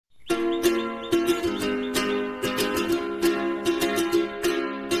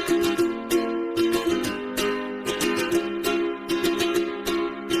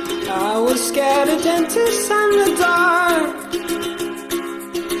apprentice and the dark.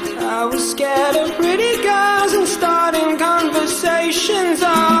 I was scared of pretty girls and starting conversations.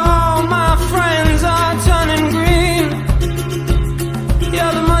 All my friends are turning green.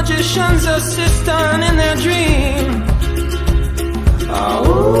 Yeah, the magician's assistant in their dream. Oh,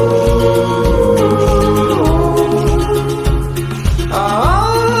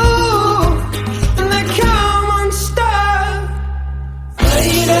 oh, and they come unstuck.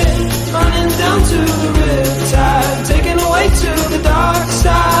 Lady, running down to the riptide, taken away to the dark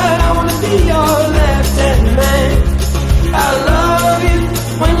side. I wanna be your left-hand man. I love you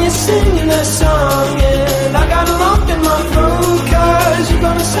when you're singing that song, and I got a lump in my throat 'cause you're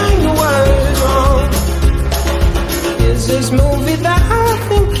gonna sing the words wrong. Here's this movie that I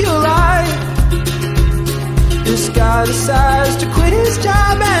think you like. This guy decides to quit his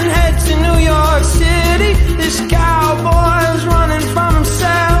job and